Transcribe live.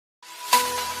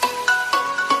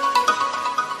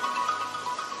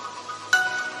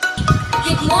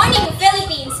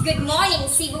Good morning,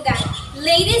 Sibugan.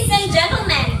 Ladies and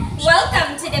gentlemen,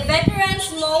 welcome to the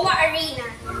Veterans MOA Arena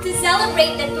to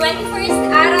celebrate the 21st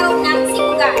Araw ng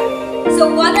Sibugan. So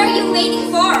what are you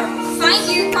waiting for? Find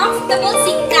your comfortable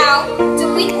seat now to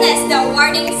witness the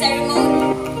awarding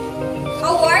ceremony.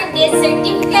 Award this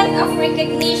certificate of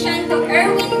recognition to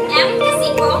Erwin M.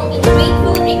 Casicong in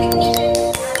grateful recognition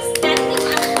of outstanding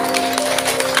as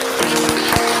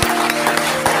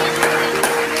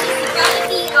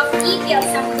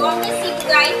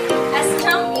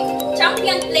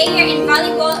champion player in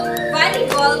volleyball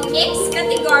mixed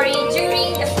category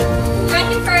during the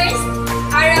 21st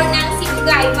Araw ng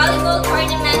Sibugay Volleyball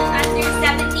Tournament Under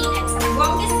 17 at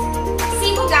Zamboangas,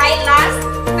 Sibugay last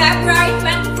February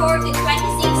 24 to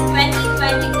 26,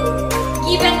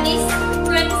 2022. Given this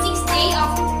 26th day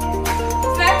of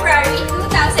February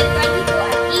 2022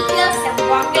 at Eagles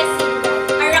Zamboangas,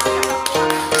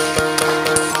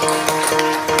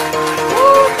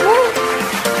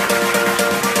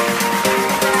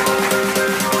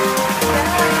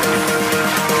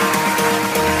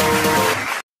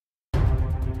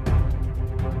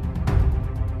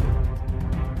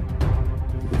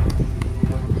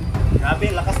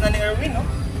 Grabe, lakas na ni Erwin, no?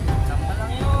 Sama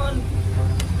lang yun.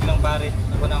 Ilang pare,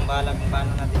 ako na ang bahala kung paano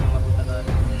natin yung matutagalan.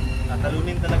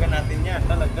 Tatalunin talaga natin yan,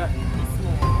 talaga. Mismo.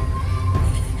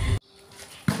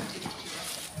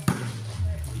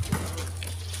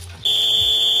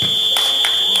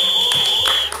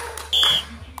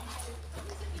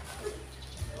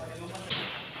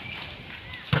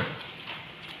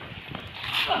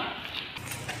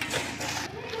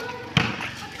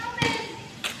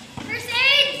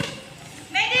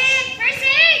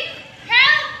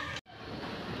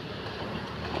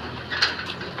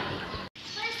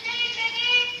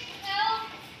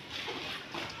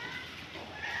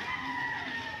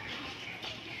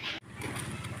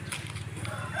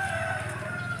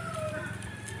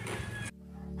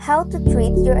 How to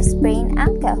treat your sprained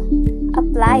ankle.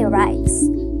 Apply rights,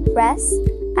 rest,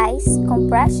 ice,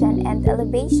 compression, and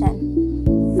elevation.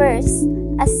 First,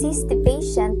 assist the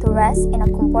patient to rest in a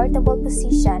comfortable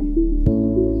position.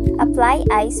 Apply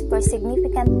ice for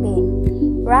significant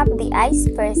pain. Wrap the ice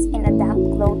first in a damp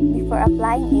cloth before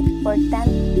applying it for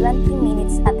 10-20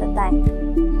 minutes at a time.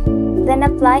 Then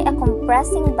apply a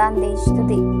compressing bandage to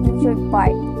the injured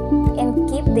part and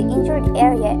keep the injured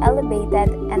area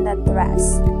elevated and at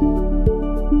rest.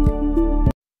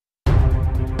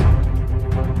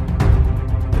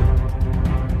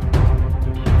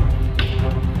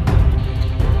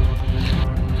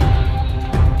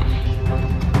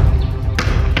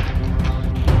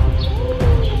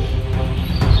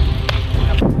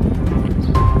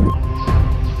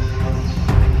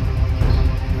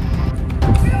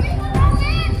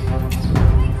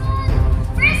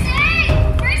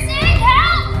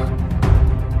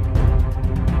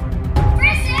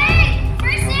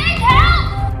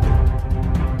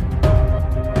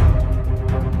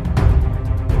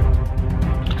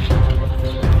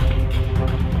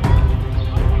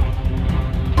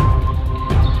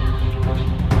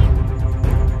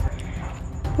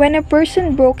 When a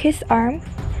person broke his arm,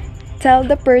 tell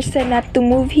the person not to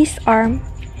move his arm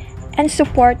and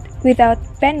support without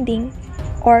bending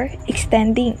or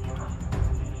extending.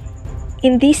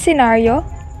 In this scenario,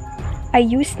 I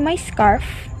used my scarf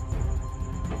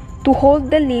to hold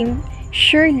the limb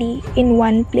surely in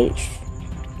one place.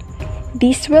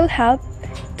 This will help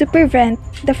to prevent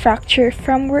the fracture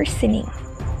from worsening.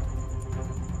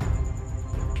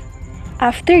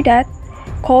 After that,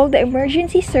 call the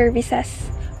emergency services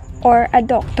or a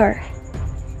doctor.